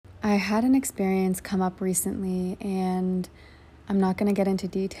I had an experience come up recently, and I'm not going to get into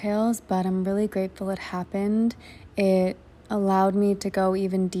details, but I'm really grateful it happened. It allowed me to go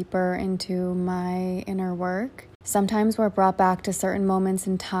even deeper into my inner work. Sometimes we're brought back to certain moments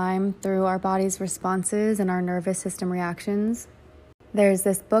in time through our body's responses and our nervous system reactions. There's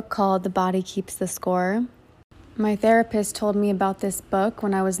this book called The Body Keeps the Score. My therapist told me about this book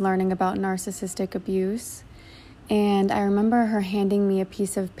when I was learning about narcissistic abuse. And I remember her handing me a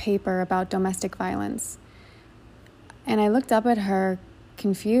piece of paper about domestic violence. And I looked up at her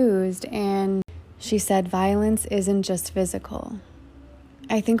confused, and she said, violence isn't just physical.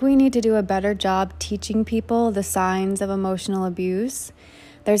 I think we need to do a better job teaching people the signs of emotional abuse.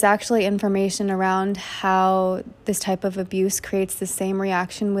 There's actually information around how this type of abuse creates the same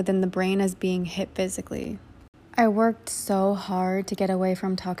reaction within the brain as being hit physically. I worked so hard to get away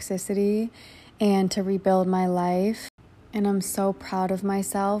from toxicity and to rebuild my life. And I'm so proud of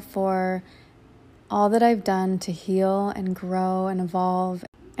myself for all that I've done to heal and grow and evolve.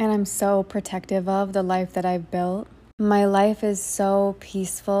 And I'm so protective of the life that I've built. My life is so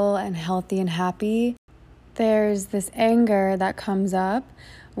peaceful and healthy and happy. There's this anger that comes up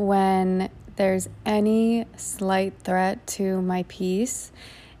when there's any slight threat to my peace.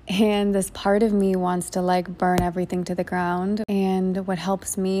 And this part of me wants to burn everything to the ground. And what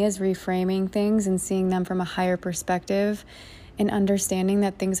helps me is reframing things and seeing them from a higher perspective and understanding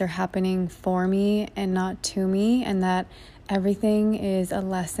that things are happening for me and not to me, and that everything is a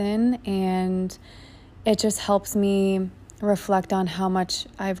lesson. And it just helps me reflect on how much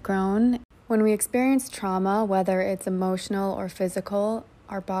I've grown. When we experience trauma, whether it's emotional or physical,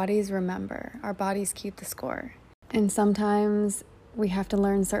 our bodies remember. Our bodies keep the score. And sometimes we have to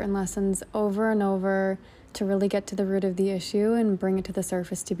learn certain lessons over and over to really get to the root of the issue and bring it to the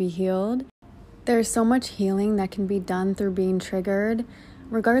surface to be healed. There's so much healing that can be done through being triggered.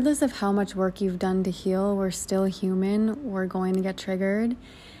 Regardless of how much work you've done to heal, we're still human. We're going to get triggered.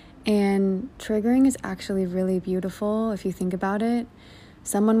 And triggering is actually really beautiful if you think about it.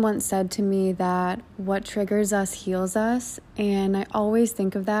 Someone once said to me that what triggers us heals us, and I always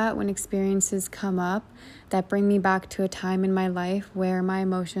think of that when experiences come up that bring me back to a time in my life where my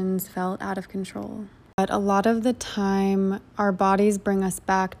emotions felt out of control. But a lot of the time, our bodies bring us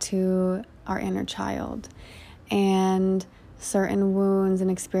back to our inner child and certain wounds and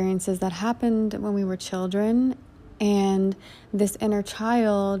experiences that happened when we were children, and this inner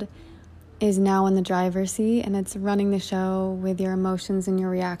child is now in the driver's seat, and it's running the show with your emotions and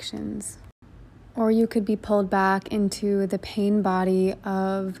your reactions. Or you could be pulled back into the pain body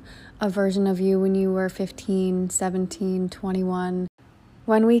of a version of you when you were 15, 17, 21.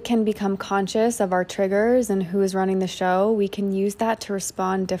 When we can become conscious of our triggers and who is running the show, we can use that to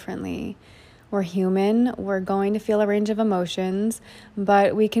respond differently. We're human, we're going to feel a range of emotions,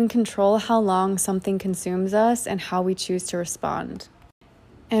 but we can control how long something consumes us and how we choose to respond.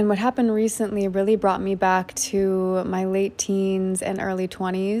 And what happened recently really brought me back to my late teens and early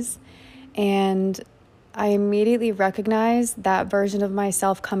 20s. And I immediately recognized that version of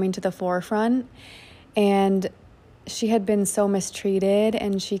myself coming to the forefront. And she had been so mistreated,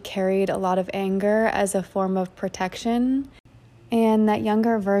 and she carried a lot of anger as a form of protection. And that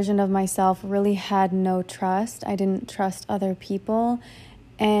younger version of myself really had no trust. I didn't trust other people.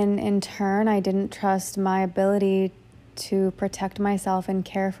 And in turn, I didn't trust my ability to protect myself and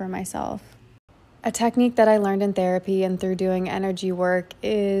care for myself. A technique that I learned in therapy and through doing energy work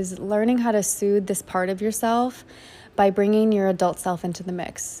is learning how to soothe this part of yourself by bringing your adult self into the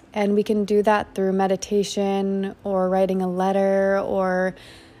mix. And we can do that through meditation or writing a letter or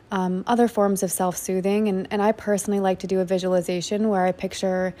other forms of self-soothing. And I personally like to do a visualization where I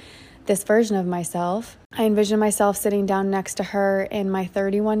picture this version of myself. I envision myself sitting down next to her in my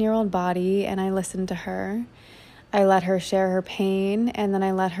 31-year-old body, and I listen to her. I let her share her pain, and then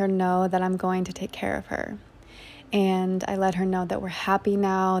I let her know that I'm going to take care of her. And I let her know that we're happy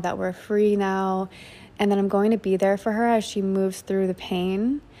now, that we're free now, and that I'm going to be there for her as she moves through the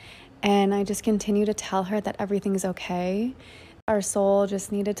pain. And I just continue to tell her that everything's okay. Our soul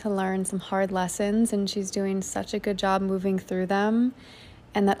just needed to learn some hard lessons, and she's doing such a good job moving through them,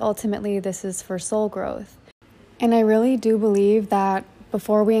 and that ultimately this is for soul growth. And I really do believe that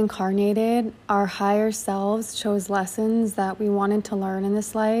before we incarnated, our higher selves chose lessons that we wanted to learn in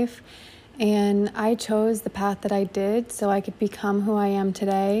this life. And I chose the path that I did so I could become who I am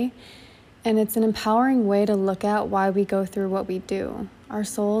today. And it's an empowering way to look at why we go through what we do. Our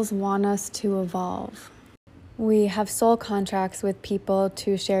souls want us to evolve. We have soul contracts with people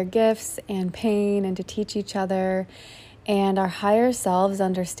to share gifts and pain and to teach each other. And our higher selves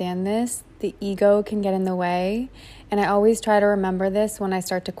understand this. The ego can get in the way. And I always try to remember this when I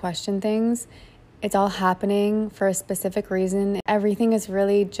start to question things. It's all happening for a specific reason. Everything is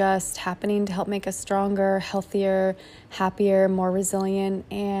really just happening to help make us stronger, healthier, happier, more resilient,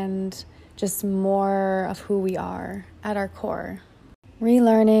 and just more of who we are at our core.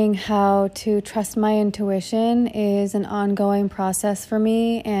 Relearning how to trust my intuition is an ongoing process for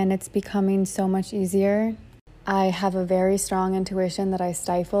me, and it's becoming so much easier. I have a very strong intuition that I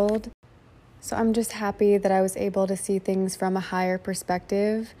stifled. So I'm just happy that I was able to see things from a higher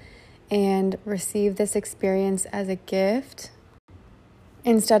perspective and receive this experience as a gift.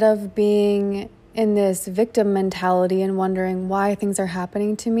 Instead of being in this victim mentality and wondering why things are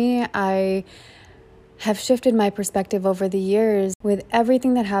happening to me, I have shifted my perspective over the years. With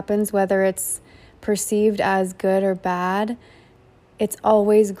everything that happens, whether it's perceived as good or bad, it's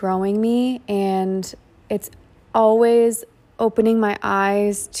always growing me, and it's always opening my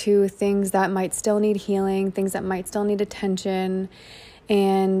eyes to things that might still need healing, things that might still need attention,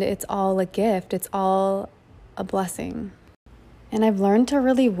 and it's all a gift. It's all a blessing. And I've learned to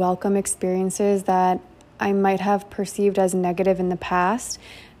really welcome experiences that I might have perceived as negative in the past,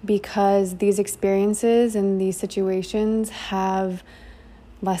 because these experiences and these situations have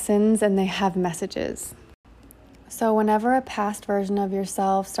lessons and they have messages. So whenever a past version of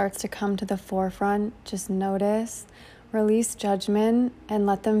yourself starts to come to the forefront, just notice, release judgment, and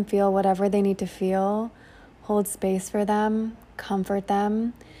let them feel whatever they need to feel. Hold space for them, comfort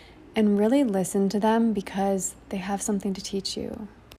them, and really listen to them, because they have something to teach you.